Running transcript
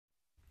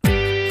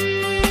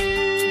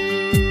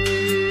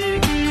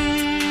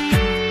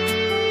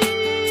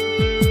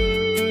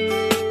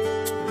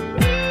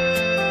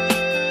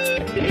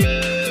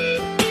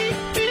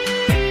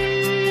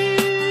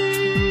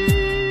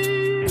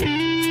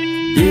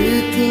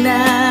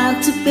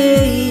out the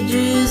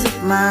pages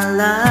of my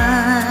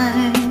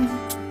life,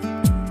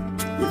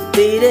 the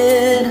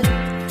faded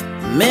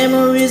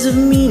memories of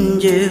me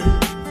and you,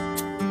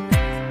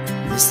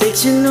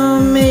 mistakes you know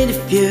made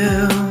of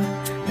you.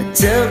 I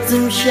took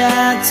them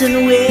shots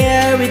and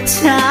weary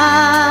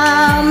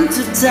time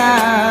to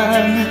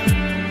time.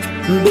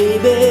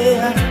 Baby,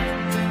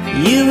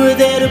 you were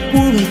there to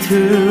pull me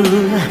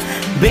through.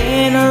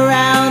 Been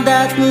around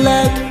that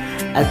luck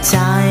a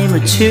time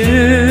or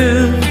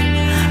two.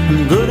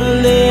 I'm gonna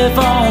live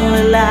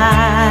only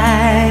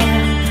life.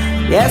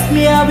 Ask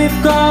me how we've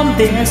come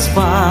this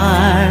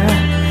far.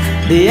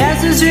 The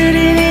answer's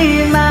written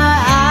in my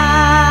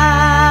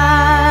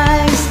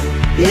eyes.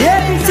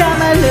 Every time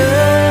I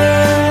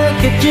look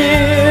at you,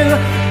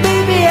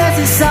 baby, I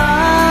see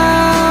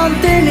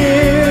something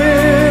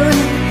new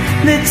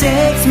that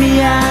takes me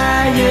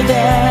higher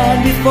than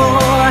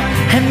before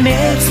and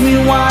makes me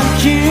want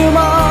you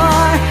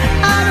more.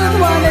 I don't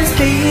wanna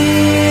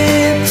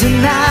sleep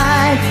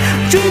tonight,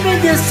 dreaming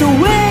just a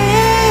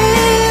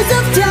waste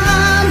of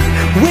time.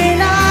 When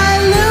I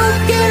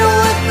look at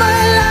what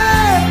my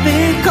life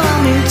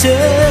becoming to,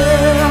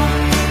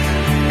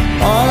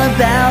 all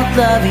about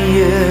loving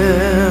you.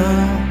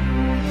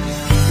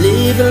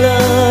 Leave a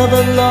love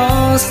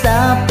alone,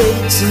 stop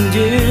aches and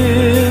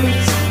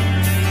dues.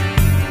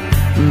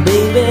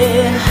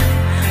 Baby,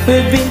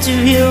 we've been to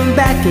here and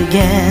back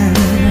again.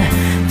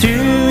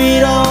 Through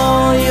it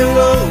all, you're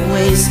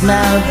always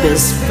my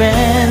best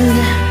friend.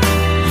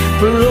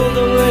 For all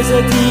the words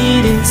I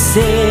didn't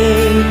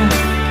say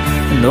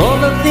and all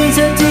the things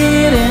I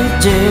didn't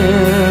do,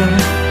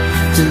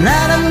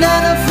 tonight I'm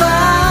gonna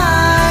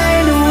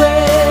find a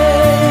way.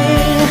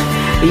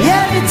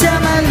 Every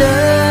time I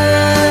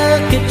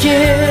look at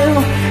you,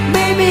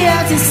 baby, I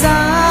see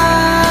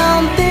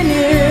something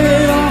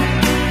new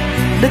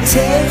that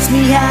takes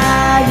me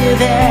higher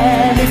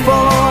than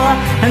before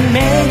and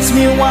makes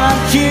me want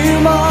you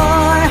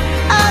more.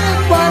 I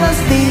don't wanna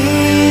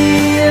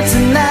sleep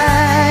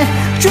tonight,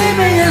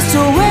 dreaming just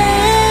a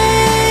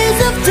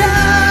waste of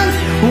time.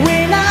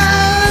 When I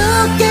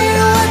look at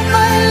what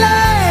my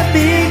life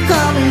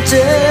becoming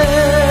to,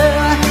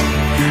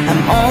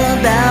 I'm all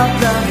about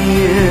loving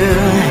you.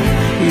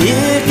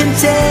 You can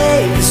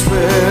take this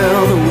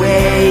world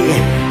away,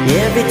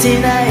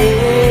 everything I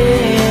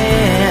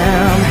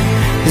am.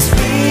 There's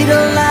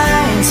sweeter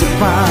lines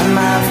upon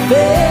my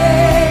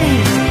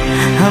face.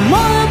 I'm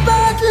all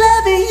about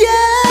loving you.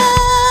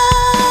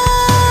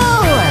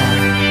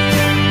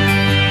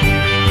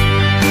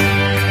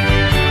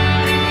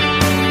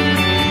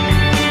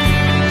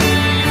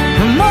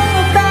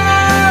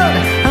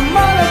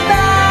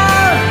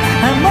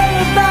 I'm all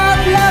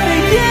about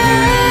loving you.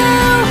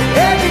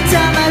 Every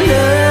time I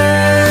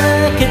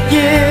look at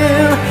you,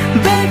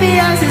 baby,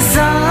 I see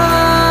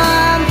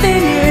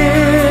something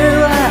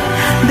new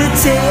that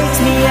takes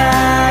me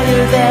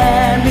higher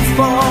than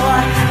before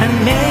and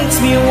makes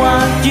me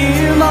want you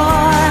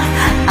more.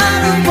 I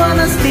don't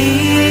wanna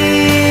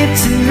sleep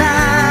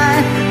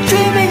tonight,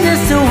 dreaming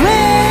just a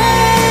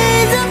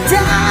waste of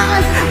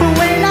time.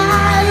 When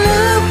I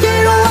look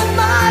at what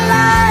my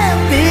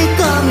life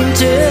becoming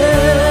to,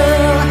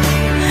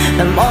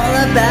 I'm all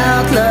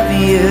about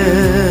loving you.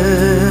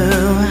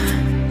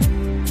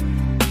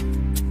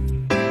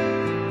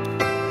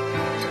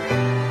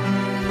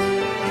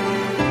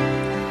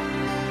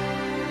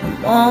 I'm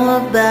all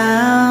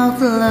about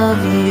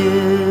loving you.